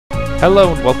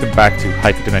Hello and welcome back to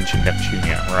HyperDimension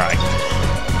Neptunia Re.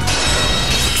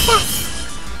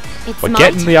 We're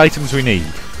getting the items we need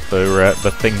for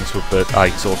the things that I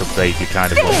sort of vaguely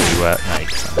kind of want to make.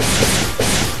 So.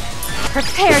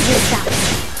 Prepare yourself.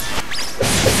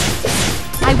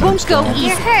 I won't go easy.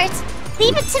 You're hurt.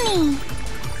 Leave it to me.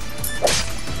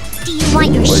 Do you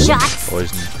want your shots?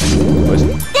 Poison. Poison.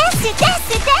 That's it,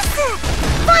 that's it, that's it!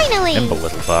 Finally! Nimble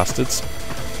little bastards.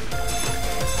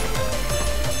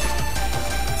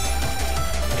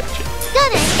 Gotcha.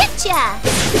 Gonna hit ya!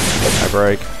 I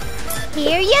break.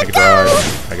 Here you Mega go!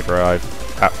 Drive. Mega Drive.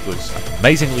 That was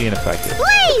amazingly ineffective.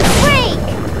 Please break!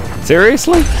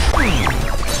 Seriously?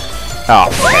 Oh,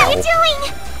 What hell. are you doing?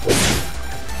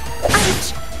 Ouch!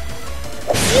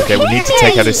 You Okay, we need to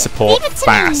take out his support Leave it to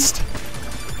fast. Me.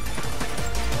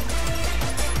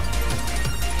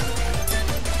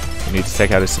 We need to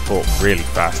take out his support really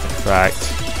fast, in fact.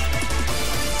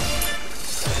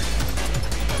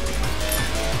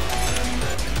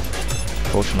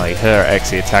 Fortunately, her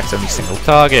Xe attacks only single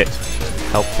target.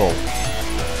 Helpful.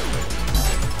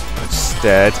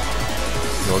 Instead,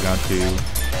 you're going to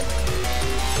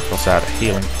toss out a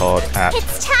healing pod at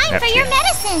It's time Neptune. for your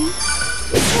medicine!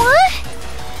 What?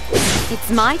 It's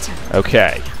my turn.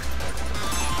 Okay.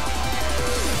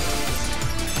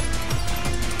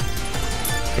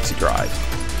 Pixie Drive.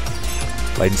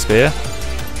 Laden Spear.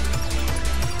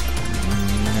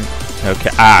 Okay.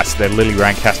 Ah, so their Lily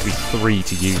rank has to be 3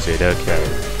 to use it. Okay.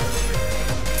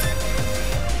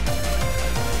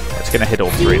 It's going to hit all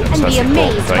 3 of them, so And that's be the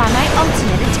important amazed thing. by my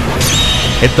ultimate attack.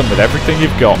 Hit them with everything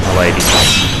you've got, my lady.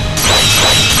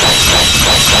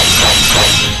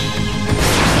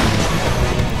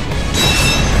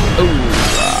 Ooh.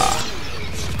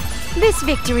 This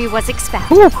victory was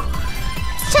expected. Whew.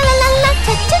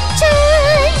 Cha-la-la-la-ta-ta-ta!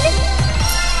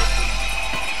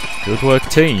 Good work,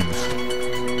 team.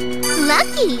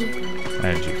 Lucky!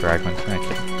 Energy fragment.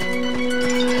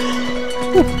 Okay.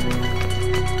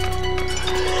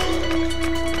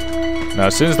 Now,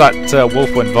 as soon as that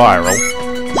wolf went viral,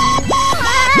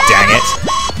 dang it!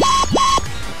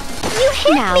 You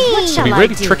hit Now, me! what It'd shall be I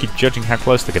really do? tricky judging how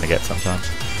close they're going to get sometimes.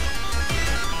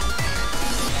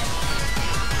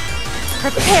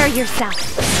 Prepare yourself.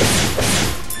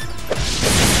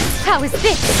 How is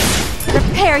this?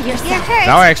 Prepare You're yourself. hurt!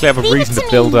 Now I actually have a Leave it reason to me.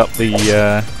 build up the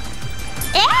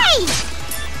Hey!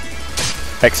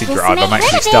 Hexy This Drive. may I'm actually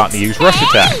hurt a starting to bit. use rush Hey!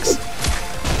 attacks.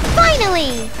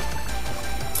 Finally!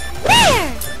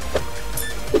 There!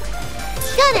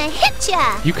 Gonna hit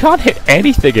ya! You can't hit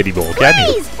anything anymore, can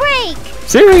you? Please break!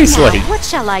 Seriously! Now, what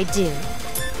shall I do?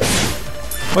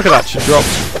 Look at that, she dropped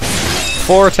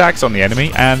 4 attacks on the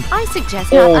enemy and I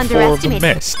suggest not all 4 of them underestimate.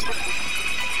 missed.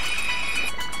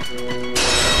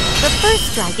 The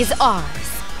first strike is ours.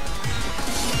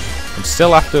 I'm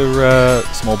still after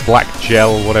some more black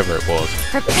gel, whatever it was.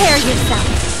 Prepare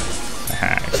yourself.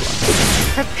 Aha,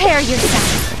 excellent. Prepare yourself.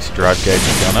 Hexy Drive gauge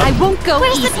is gone I up. won't go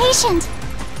Where's easy. the patient?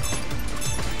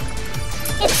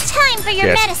 It's time for your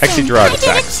Yes, medicine! Hexy Drive I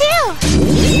attacks. did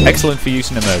it too! Excellent for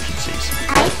use in emergencies.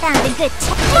 I found a good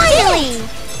Finally!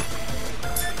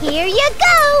 Here you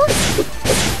go!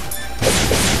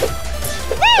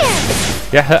 There!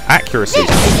 Yeah, her accuracy is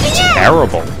Yeah.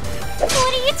 terrible. What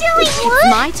are you doing? It's What?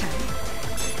 my turn.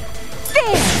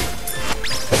 There.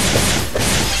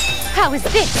 How is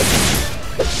this?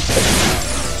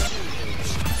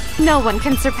 No one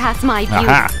can surpass my beauty.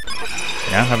 Aha!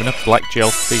 Now have enough black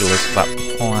gel feelers for that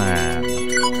plan.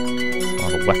 Oh,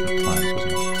 the weapon plans,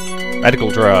 wasn't it? Medical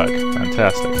drug.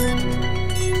 Fantastic.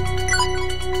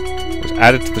 Was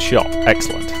added to the shop.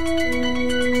 Excellent. So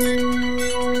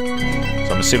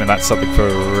I'm assuming that's something for...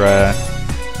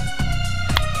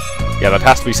 yeah, that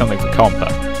has to be something for Compa.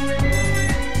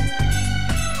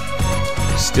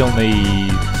 Still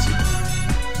need...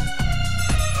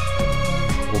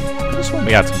 I just want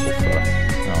me add some wolf fur.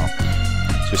 Oh.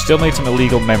 So we still need some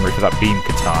illegal memory for that beam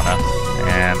katana,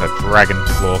 and a dragon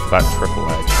claw for that triple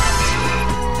edge.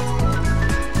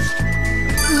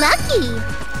 Lucky!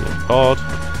 Healing pod,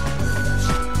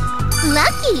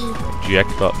 Lucky! eject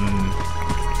button.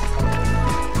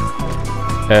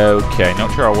 Okay,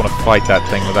 not sure I want to fight that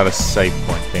thing without a save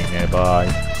point being nearby.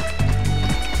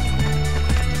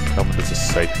 Tell me there's a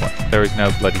save point. There is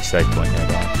no bloody save point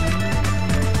nearby.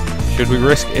 Should we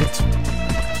risk it?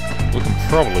 We can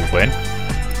probably win.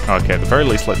 Okay, at the very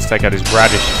least, let's take out his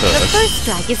radish The first. first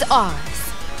strike is ours.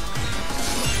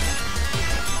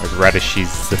 His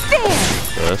radishes There.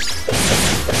 first.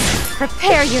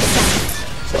 Prepare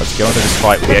yourself. So let's go into this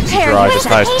fight with the Xe Prepare Drive your as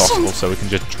high as patience. possible so we can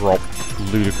just drop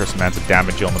ludicrous amounts of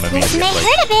damage on them This may immediately.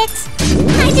 hurt a bit.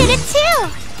 I did it too!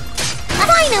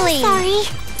 Finally! Sorry.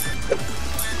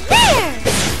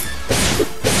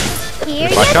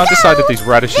 I can't decide if these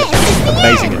radishes are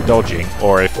amazing at dodging,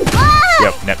 or if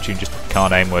yep, Neptune just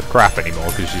can't aim worth crap anymore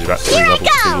because she's about 3 levels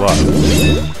too low.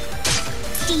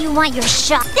 Do you want your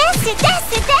shot? That's it.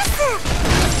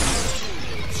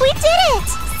 We did it!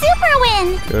 Super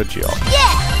win! Good job.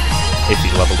 Yeah! If he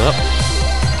leveled up.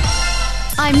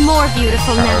 I'm more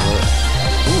beautiful now.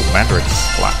 Ooh, Mandarin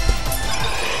slap.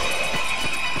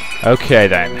 Okay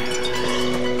then.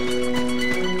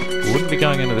 Wouldn't be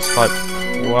going into this fight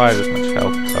quite as much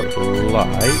health as I would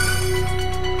like.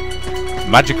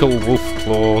 Magical Wolf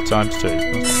Claw times 2.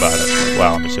 That's not bad.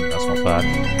 Well, I'm assuming that's not bad.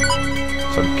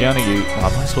 So I'm gonna use... Well, I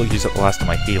might as well use up the last of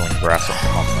my healing grass on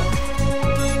Combo.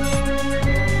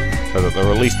 So that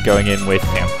they're at least going in with,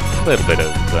 you know, a little bit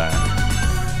of...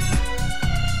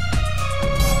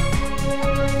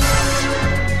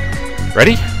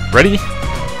 Ready? Ready?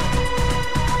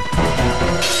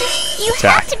 You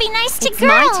have to be nice to It's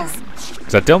my girls! turn.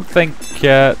 Because I don't think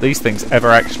these things ever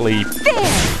actually, you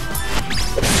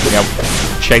know,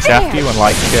 chase after you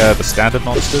unlike the standard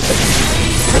monsters.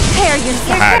 Prepare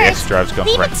yourself. Ah, the X drive's gone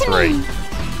Leave for it rank to 3. me.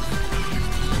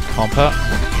 Compa.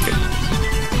 Okay.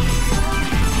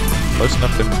 Close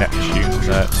enough to Neptune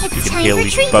that It's you can time heal for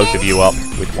both of treatment. you up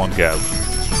with one go.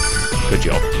 Good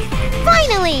job.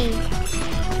 Finally!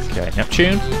 Okay,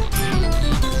 Neptune.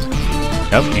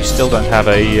 Nope, you still don't have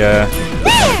a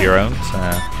one of your own.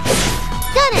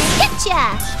 Gonna hit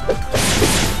ya!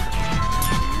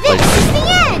 Blaze This is break. the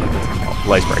end!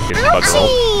 Blaze break didn't bugger all.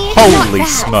 Ouchie! Holy Not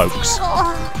that. smokes!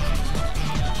 Oh,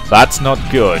 That's not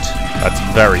good. That's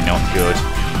very not good.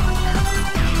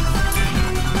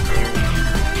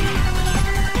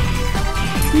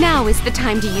 Now is the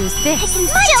time to use I this. can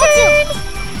still do it!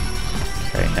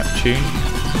 Okay, Neptune.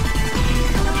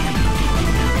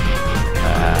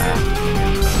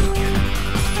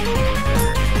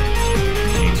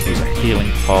 You need to use a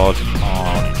healing pod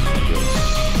on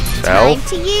yourself. Time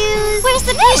to use... Where's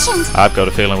the patient? I've got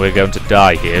a feeling we're going to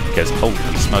die here because holy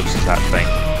smokes is that thing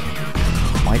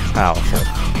quite powerful.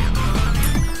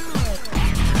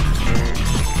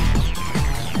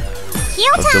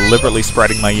 Heal I was time! deliberately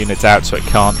spreading my units out so it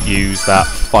can't use that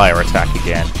fire attack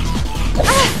again.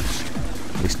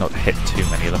 At least not hit too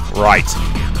many of them. Right.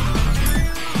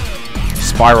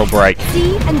 Spiral break.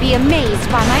 See and be amazed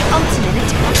by my ultimate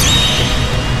attack.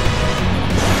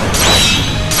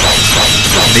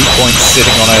 Neat point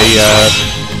sitting on a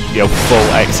you know, full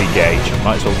Exi gauge.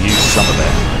 Might as well use some of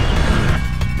it.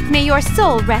 May your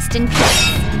soul rest in peace.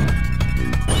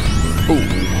 Ooh.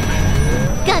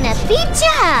 Gonna beat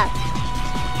ya!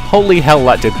 Holy hell,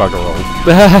 that did bugger all.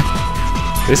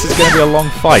 This is going to be a long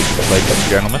fight, ladies and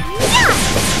gentlemen.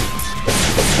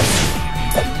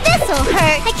 This'll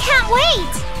hurt! I can't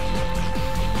wait!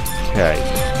 Okay.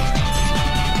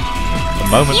 The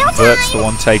moment Heal Vert's time! the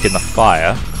one taking the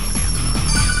fire.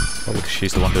 Oh, because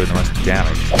she's the one doing the most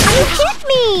damage. You hit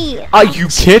me! Are you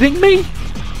kidding me?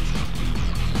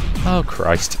 Oh,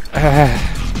 Christ.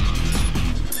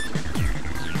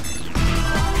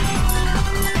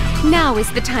 Now is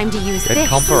the time to use Get this.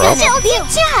 Compa up. Still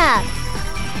beat ya!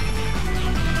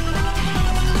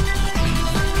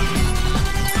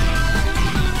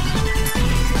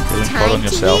 Healing pod on Time to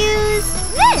yourself. use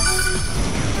this!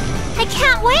 I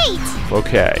can't wait!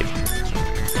 Okay.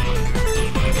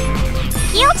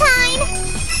 Heal time!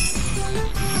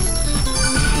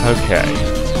 Okay.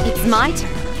 It's my turn.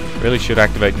 Really should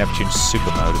activate Neptune's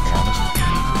super mode, to be honest.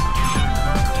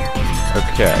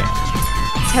 Okay.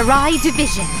 Terai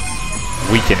Division.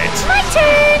 Weaken it. My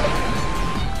turn!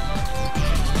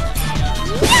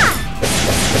 Yeah!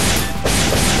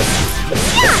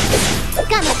 Yeah!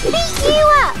 Gonna beat you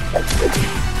up!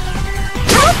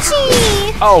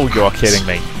 Ouchie! Oh, you're kidding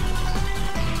me.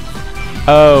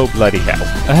 Oh, bloody hell.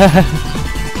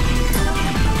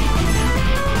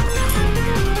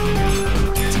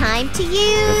 Time to Get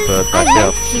use... Vert I back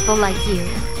love up. people like you.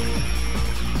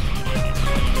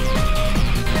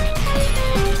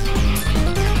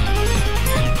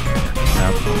 No,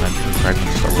 momentum fragment,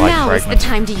 just a light Now is the fragment.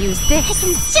 time to use I this.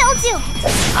 can still do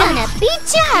it! Gonna beat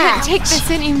ya! Can't take this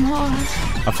anymore.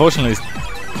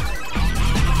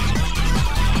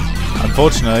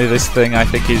 Unfortunately, this thing I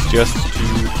think is just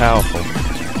too powerful.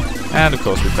 And of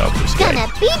course we failed to escape. Gonna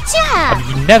beat ya!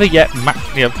 I've never yet,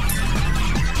 you know,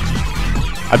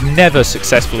 I've never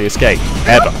successfully escaped,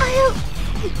 ever. I'll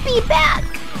be back!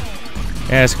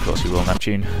 Yes, of course we will,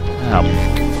 Neptune. Oh,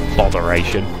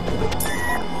 botheration.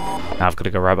 Now I've got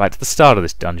to go right back to the start of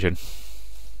this dungeon.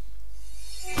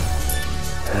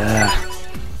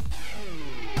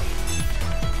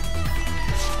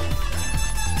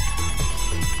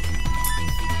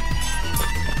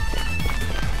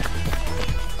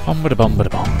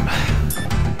 Bum-ba-da-bum-ba-da-bum.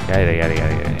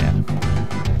 Yeah.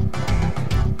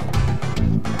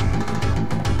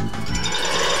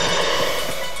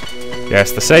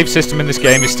 Yes, the save system in this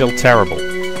game is still terrible.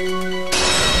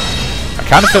 I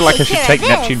kind of feel like I should take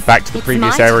Neptune back to the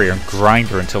previous area and grind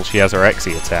her until she has her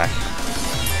Exy attack.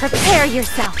 Prepare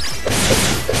yourself.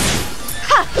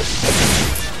 Ha!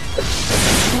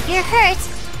 If you're hurt,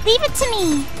 leave it to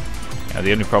me. Now,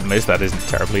 the only problem is that isn't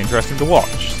terribly interesting to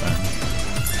watch, so...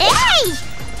 Hey!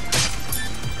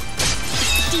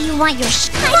 Do you want your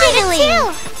finally?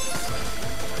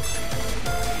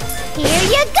 Here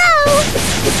you go!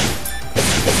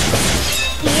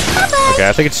 Here, bye-bye! Okay,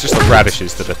 I think it's just the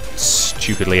radishes that are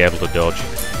stupidly able to dodge.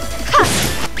 Ha!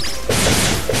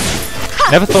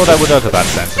 Never thought I would utter that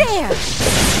sentence. There!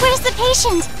 Where's the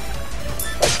patient?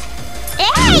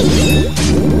 Hey!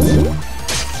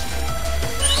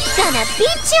 Gonna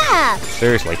beat you up!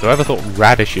 Seriously, whoever thought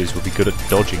radishes would be good at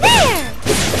dodging? There!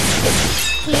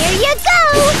 Here you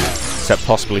go! Except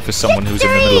possibly for someone who's in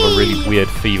the middle of a really weird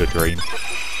fever dream.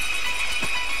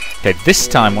 Okay, this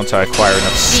time once I acquire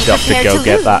enough stuff to go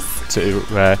get that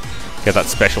get that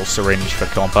special syringe for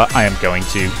Compa, I am going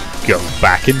to go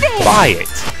back and buy it.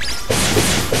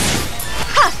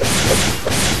 Ha!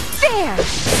 There!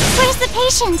 Where's the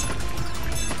patient?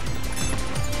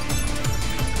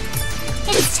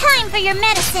 It's time for your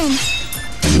medicine.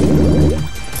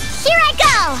 Here I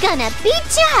go! Gonna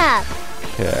beat you up!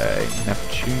 Okay,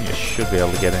 Neptunia should be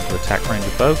able to get into attack range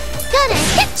of both. Gonna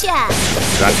hit ya!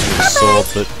 That is a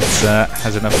sword that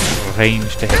has enough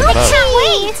range to hit both.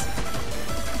 Wait!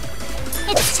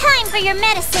 It's time for your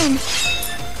medicine.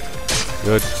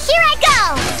 Good. Here I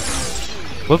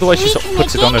go! Love the way she sort of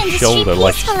puts it on her Industry shoulder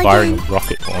like she's peaceful firing again. a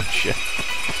rocket launcher.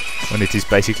 When it is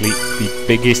basically the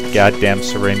biggest goddamn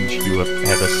syringe you have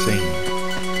ever seen.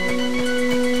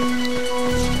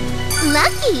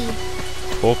 Lucky!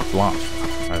 Talk blast.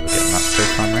 I was getting that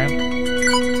first time round.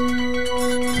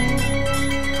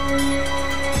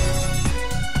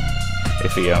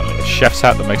 If he only. A chef's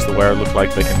hat that makes the wearer look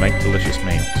like they can make delicious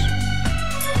meals.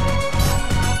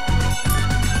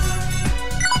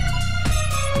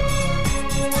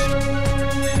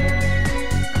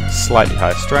 Slightly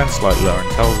higher strength, slightly lower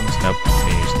intelligence. Nope, I'm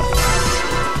gonna use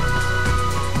that.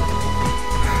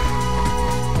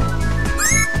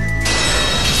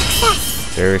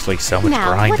 Seriously, so much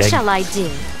Now, grinding. what shall I do?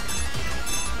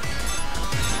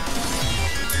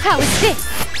 How is this?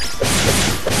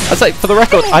 I say, for the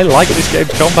record, I like this game's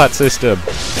combat system.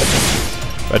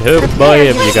 But who by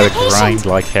him, you gotta grind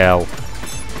like hell.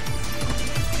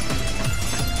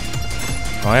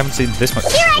 Oh, I haven't seen this much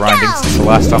grinding since the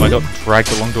last time I got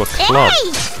dragged along to a club.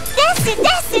 Hey! That's it!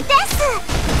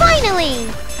 Finally!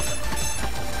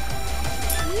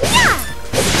 Yeah!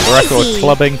 For the record, Easy.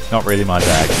 clubbing, not really my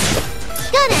bag.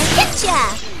 Gonna hit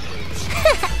ya!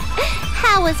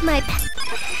 How was my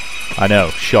I know,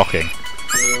 shocking. easy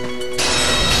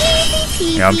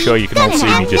peasy? Yeah, I'm sure you can all Gonna see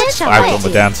me have just this out on the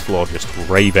already. dance floor, just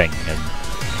raving. And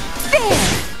There!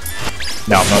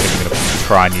 no, I'm not even going to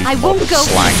try and use I modern won't go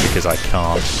slang because I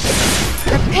can't.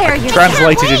 Prepare yourself.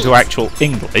 Translated wait. into actual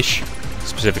English,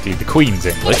 specifically the Queen's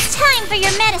English, It's time for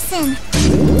your medicine.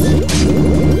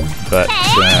 but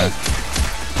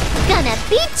Gonna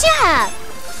beat ya up.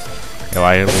 you know,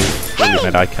 I will fully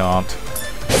admit I can't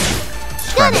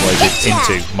translate it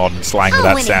into modern slang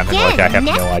without and sounding like I have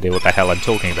again, no idea what the hell I'm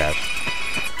talking about.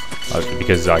 Mostly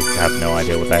because I have no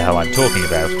idea what the hell I'm talking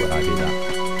about when I do that.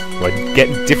 We're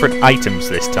getting different items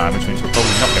this time, which means we're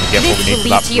probably not going to get what we need for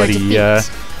that bloody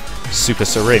super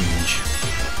syringe.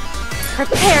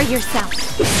 Prepare yourself.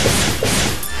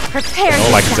 Prepare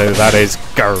All I can say to that is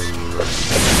go.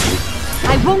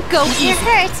 I won't go You're easy.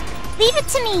 hurt. Leave it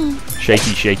to me.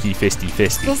 Shaky, shaky, fisty,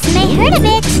 fisty. This may hurt a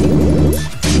bit.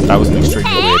 That was an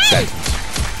extremely weird sentence.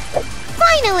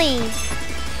 Finally.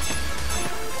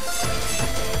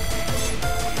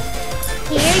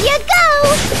 Here you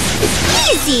go.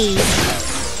 Easy.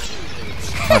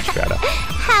 Much better.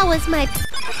 How was my...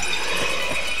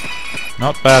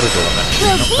 Not bad at all, man.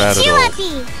 We'll Not bad beat at you all.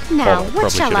 uppy. Now, Probably what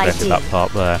shall should have I ended do? that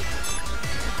part there.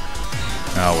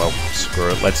 Oh well, screw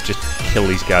it. Let's just kill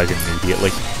these guys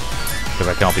immediately. Because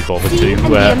I can't be bothered See to and be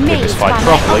win amazed this fight by my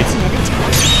properly. ultimate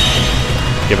attack.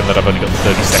 Given that I've only got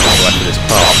 30 seconds left of this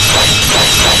part.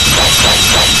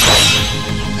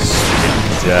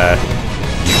 Stupid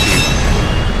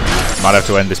YouTube. Might have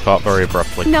to end this part very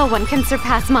abruptly. No one can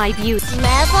surpass my beauty.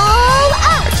 Level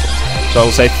up. So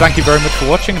I'll say thank you very much for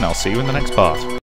watching, and I'll see you in the next part.